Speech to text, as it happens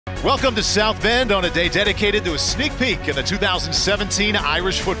Welcome to South Bend on a day dedicated to a sneak peek at the 2017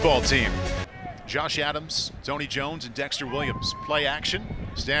 Irish football team. Josh Adams, Tony Jones, and Dexter Williams. Play action,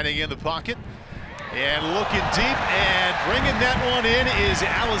 standing in the pocket, and looking deep, and bringing that one in is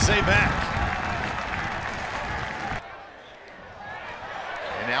Alizé Mack.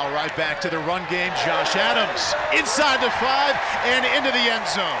 And now right back to the run game, Josh Adams, inside the 5 and into the end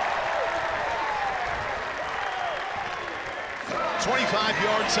zone.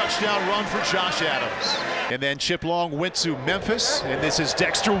 25-yard touchdown run for Josh Adams. And then chip long went to Memphis, and this is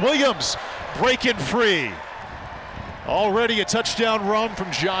Dexter Williams breaking free. Already a touchdown run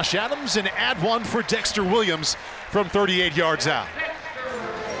from Josh Adams, and add one for Dexter Williams from 38 yards out.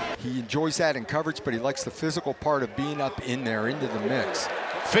 He enjoys that in coverage, but he likes the physical part of being up in there, into the mix.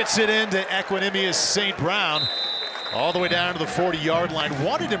 Fits it into Equanimous St. Brown, all the way down to the 40-yard line.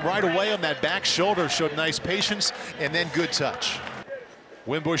 Wanted him right away on that back shoulder, showed nice patience, and then good touch.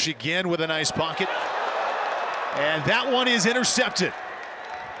 Wimbush again with a nice pocket. And that one is intercepted.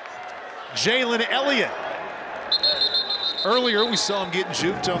 Jalen Elliott. Earlier we saw him getting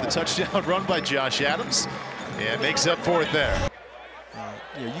juked on the touchdown run by Josh Adams, and makes up for it there.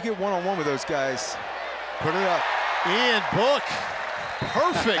 Yeah, you get one-on-one with those guys. Put it up. Ian Book.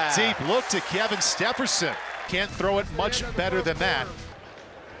 Perfect deep look to Kevin Stepherson. Can't throw it much better than that.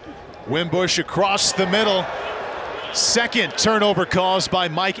 Wimbush across the middle. Second turnover caused by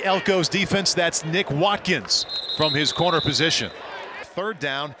Mike Elko's defense. That's Nick Watkins from his corner position. Third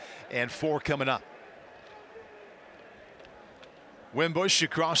down and 4 coming up. Wimbush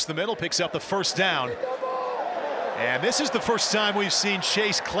across the middle picks up the first down. And this is the first time we've seen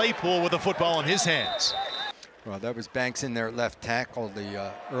Chase Claypool with a football in his hands. Well, that was Banks in there at left tackle,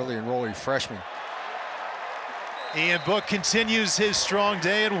 the early enrollee freshman. Ian Book continues his strong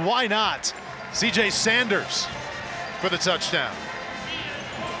day, and why not? C.J. Sanders for the touchdown.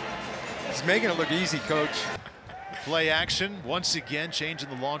 He's making it look easy, Coach. Play action, once again changing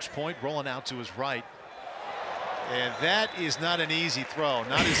the launch point, rolling out to his right. And that is not an easy throw.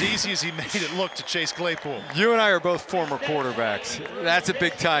 Not as easy as he made it look to Chase Claypool. You and I are both former quarterbacks. That's a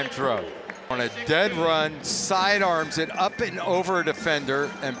big-time throw. On a dead run, sidearms it up and over a defender,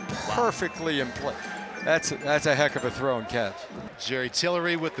 and perfectly in play. That's a heck of a throw and catch. Jerry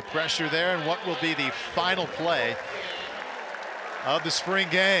Tillery with the pressure there, and what will be the final play of the spring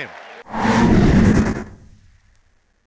game.